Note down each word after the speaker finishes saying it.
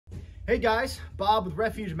Hey guys, Bob with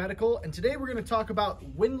Refuge Medical, and today we're going to talk about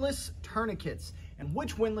windlass tourniquets and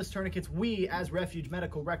which windlass tourniquets we as Refuge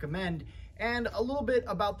Medical recommend, and a little bit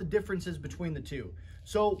about the differences between the two.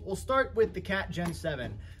 So we'll start with the CAT Gen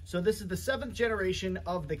 7. So this is the 7th generation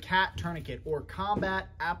of the CAT-Tourniquet, or Combat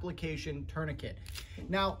Application Tourniquet.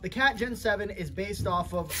 Now, the CAT Gen 7 is based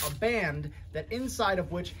off of a band that inside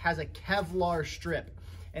of which has a Kevlar strip.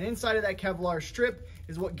 And inside of that Kevlar strip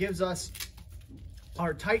is what gives us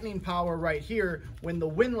our tightening power right here. When the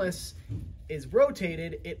windlass is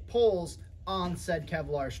rotated, it pulls on said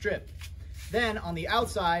Kevlar strip. Then on the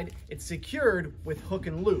outside, it's secured with hook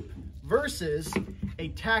and loop versus a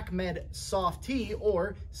TACMed SOF-T,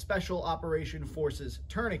 or Special Operation Forces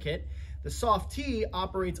Tourniquet. The SOF-T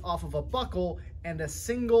operates off of a buckle and a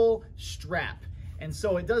single strap. And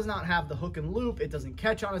so it does not have the hook and loop, it doesn't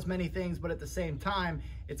catch on as many things, but at the same time,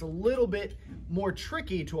 it's a little bit more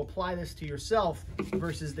tricky to apply this to yourself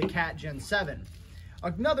versus the CAT Gen 7.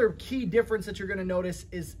 Another key difference that you're gonna notice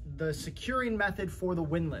is the securing method for the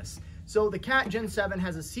windlass. So the CAT Gen 7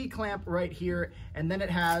 has a C-clamp right here, and then it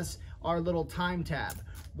has our little time tab,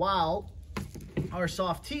 while our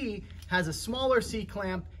SOF-T has a smaller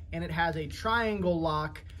C-clamp and it has a triangle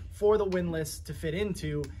lock for the windlass to fit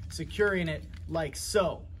into, securing it like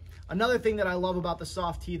so. Another thing that I love about the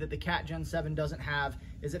SOF-T that the CAT Gen 7 doesn't have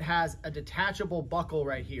is it has a detachable buckle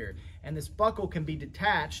right here. And this buckle can be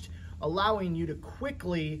detached, allowing you to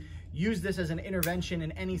quickly use this as an intervention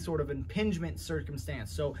in any sort of impingement circumstance.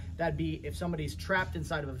 So that'd be if somebody's trapped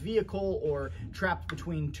inside of a vehicle or trapped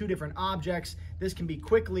between two different objects, this can be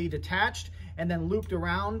quickly detached and then looped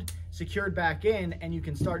around, secured back in, and you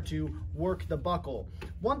can start to work the buckle.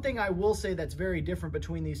 One thing I will say that's very different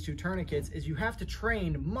between these two tourniquets is you have to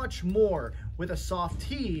train much more with a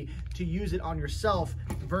SOF-T to use it on yourself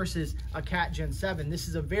versus a CAT Gen 7. This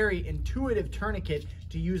is a very intuitive tourniquet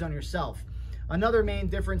to use on yourself. Another main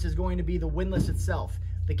difference is going to be the windlass itself.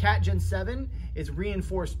 The CAT Gen 7 is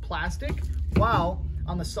reinforced plastic, while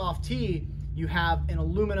on the SOF-T, you have an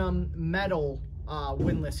aluminum metal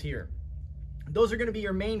windlass here. Those are going to be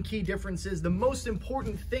your main key differences. The most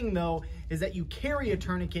important thing, though, is that you carry a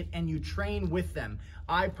tourniquet and you train with them.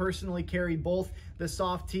 I personally carry both the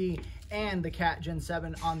SOF-T and the CAT Gen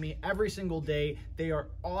 7 on me every single day. They are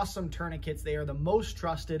awesome tourniquets. They are the most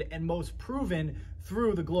trusted and most proven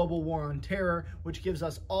through the global war on terror, which gives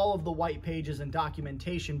us all of the white pages and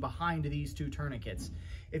documentation behind these two tourniquets.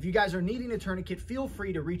 If you guys are needing a tourniquet, feel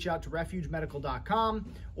free to reach out to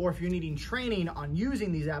refugemedical.com, or if you're needing training on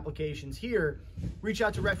using these applications here, reach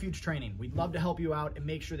out to Refuge Training. We'd love to help you out and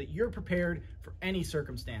make sure that you're prepared for any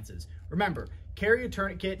circumstances. Remember, carry a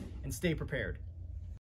tourniquet and stay prepared.